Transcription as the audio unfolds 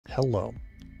Hello,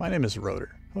 my name is Rodor.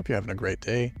 Hope you're having a great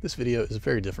day. This video is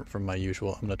very different from my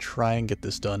usual. I'm going to try and get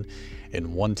this done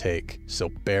in one take, so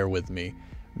bear with me.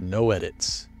 No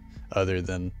edits, other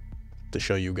than to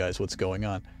show you guys what's going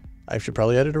on. I should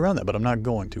probably edit around that, but I'm not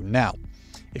going to. Now,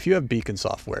 if you have Beacn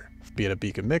software, be it a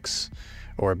Beacn Mix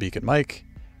or a Beacn mic,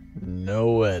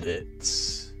 no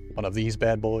edits. One of these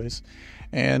bad boys.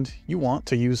 And you want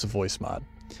to use a Voicemod.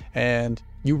 And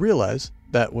you realize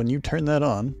that when you turn that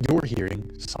on, you're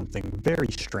hearing something very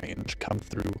strange come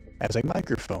through as a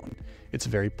microphone. It's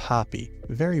very poppy,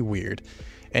 very weird.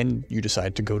 And you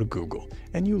decide to go to Google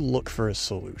and you look for a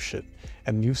solution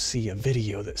and you see a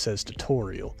video that says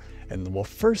tutorial. And the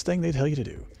first thing they tell you to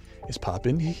do is pop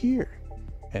into here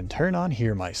and turn on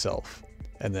Hear Myself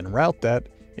and then route that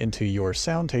into your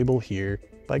sound table here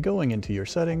by going into your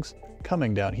settings,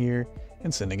 coming down here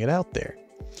and sending it out there.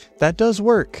 That does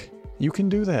work. You can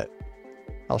do that.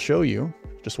 I'll show you.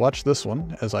 Just watch this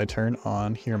one as I turn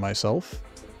on Hear Myself,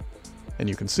 and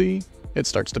you can see it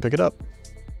starts to pick it up.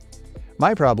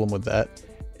 My problem with that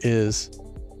is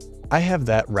I have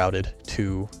that routed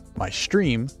to my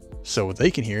stream so they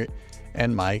can hear it,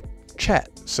 and my chat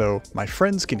so my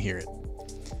friends can hear it.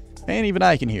 And even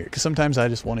I can hear it, because sometimes I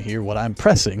just want to hear what I'm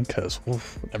pressing, because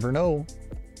never know.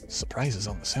 Surprises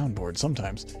on the soundboard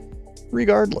sometimes.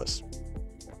 Regardless.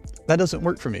 That doesn't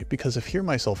work for me, because if Hear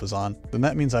Myself is on, then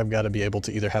that means I've got to be able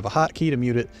to either have a hotkey to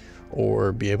mute it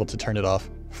or be able to turn it off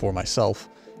for myself.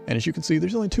 And as you can see,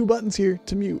 there's only two buttons here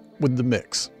to mute with the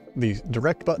mix. The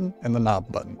direct button and the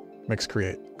knob button. Mix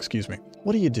create, excuse me.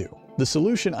 What do? The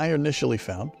solution I initially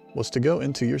found was to go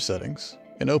into your settings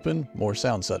and open More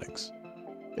Sound Settings.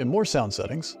 In More Sound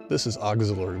Settings, this is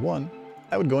Auxiliary 1,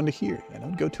 I would go into here and I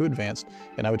would go to Advanced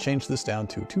and I would change this down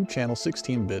to 2-channel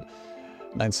 16-bit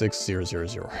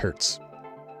 96000 Hertz.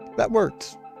 That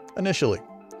worked initially.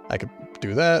 I could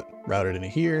do that, route it into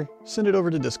here, send it over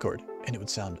to Discord, and it would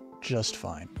sound just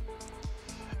fine.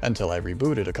 Until I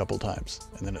rebooted a couple times,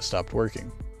 and then it stopped working.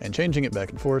 And changing it back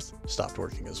and forth stopped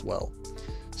working as well.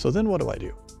 So then what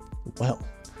do? Well,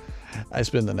 I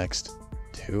spend the next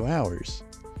 2 hours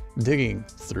digging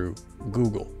through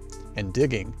Google and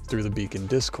digging through the Beacn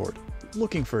Discord,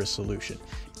 looking for a solution.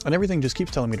 And everything just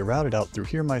keeps telling me to route it out through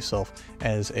Hear Myself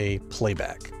as a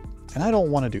playback. And I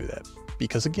don't want to do that,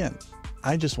 because again,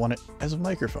 I just want it as a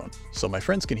microphone, so my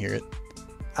friends can hear it,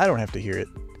 I don't have to hear it,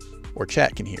 or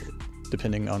chat can hear it,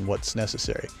 depending on what's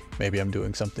necessary. Maybe I'm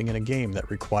doing something in a game that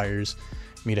requires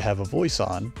me to have a voice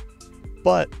on,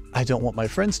 but I don't want my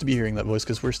friends to be hearing that voice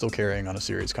because we're still carrying on a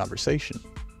serious conversation.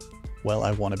 Well,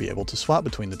 I want to be able to swap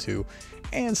between the two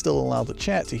and still allow the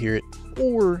chat to hear it,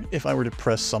 or if I were to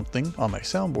press something on my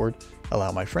soundboard,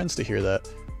 allow my friends to hear that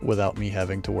without me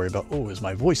having to worry about, oh, is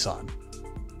my voice on?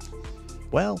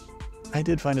 Well, I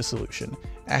did find a solution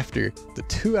after the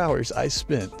 2 hours I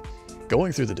spent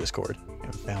going through the Discord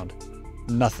and found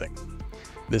nothing.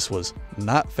 This was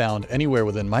not found anywhere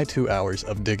within my 2 hours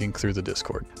of digging through the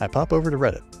Discord. I pop over to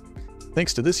Reddit.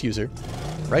 Thanks to this user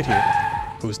right here,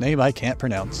 whose name I can't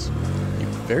pronounce,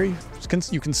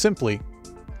 you can simply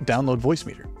download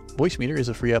Voicemeeter. Voicemeeter is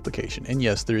a free application, and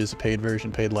yes, there is a paid version,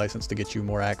 paid license to get you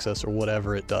more access or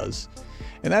whatever it does.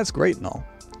 And that's great and all.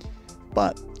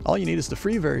 But all you need is the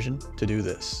free version to do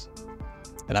this.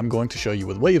 And I'm going to show you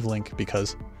with Wavelink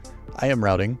because I am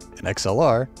routing an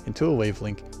XLR into a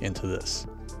Wavelink into this.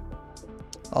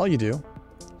 All you do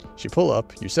is you pull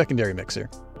up your secondary mixer,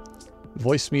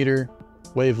 Voicemeeter,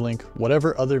 Wavelink,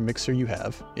 whatever other mixer you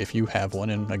have, if you have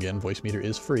one, and again, Voicemeeter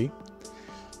is free.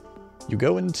 You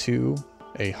go into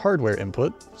a hardware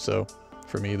input, so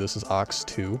for me this is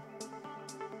aux2,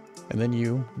 and then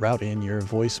you route in your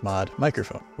Voicemod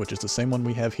microphone, which is the same one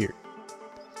we have here.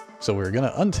 So we're going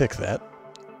to untick that,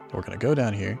 we're going to go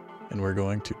down here, and we're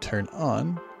going to turn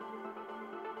on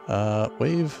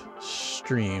Wave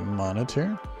Stream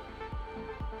Monitor,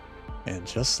 and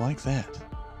just like that,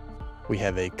 we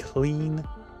have a clean,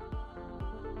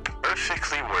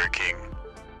 perfectly working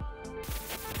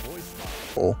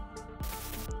Voicemod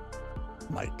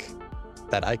mic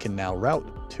that I can now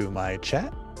route to my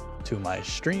chat, to my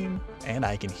stream, and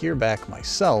I can hear back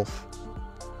myself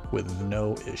with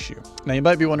no issue. Now you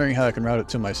might be wondering how I can route it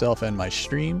to myself and my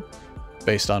stream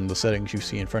based on the settings you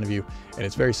see in front of you, and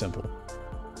it's very simple.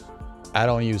 I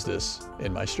don't use this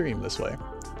in my stream this way.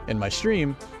 In my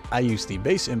stream, I use the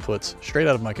bass inputs straight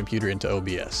out of my computer into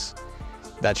OBS.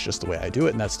 That's just the way I do it,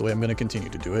 and that's the way I'm going to continue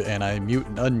to do it, and I mute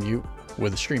and unmute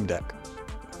with a Stream Deck.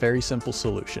 Very simple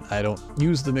solution. I don't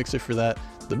use the mixer for that.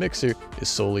 The mixer is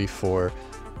solely for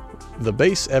the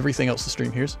bass, everything else the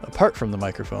stream hears, apart from the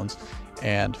microphones,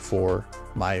 and for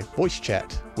my voice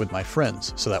chat with my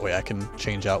friends, so that way I can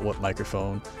change out what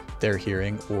microphone they're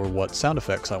hearing or what sound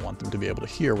effects I want them to be able to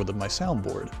hear with my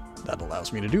soundboard. That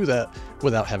allows me to do that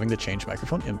without having to change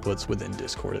microphone inputs within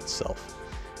Discord itself.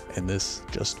 And this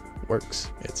just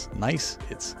works. It's nice,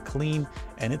 it's clean,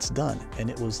 and it's done. And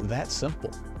it was that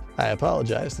simple. I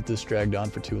apologize that this dragged on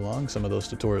for too long. Some of those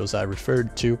tutorials I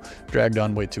referred to dragged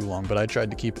on way too long, but I tried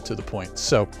to keep it to the point.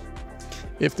 So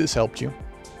if this helped you,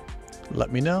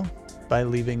 let me know by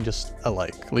leaving just a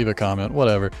like, leave a comment,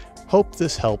 whatever. Hope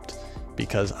this helped,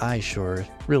 because I sure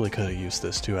really could have used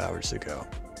this 2 hours ago.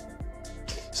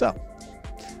 So,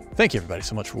 thank you everybody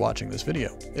so much for watching this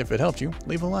video. If it helped you,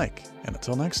 leave a like. And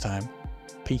until next time,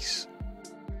 peace.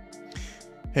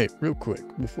 Hey, real quick,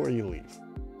 before you leave,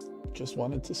 just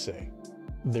wanted to say,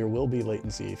 there will be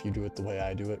latency if you do it the way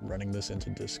I do it, running this into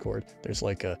Discord. There's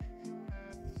like a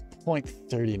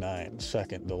 0.39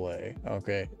 second delay,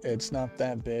 okay? It's not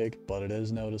that big, but it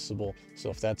is noticeable. So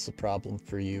if that's the problem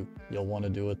for you, you'll want to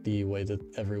do it the way that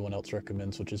everyone else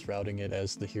recommends, which is routing it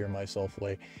as the hear myself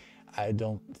way. I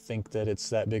don't think that it's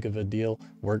that big of a deal.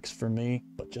 Works for me,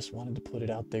 but just wanted to put it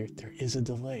out there. There is a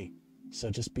delay, so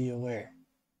just be aware.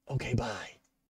 Okay, bye.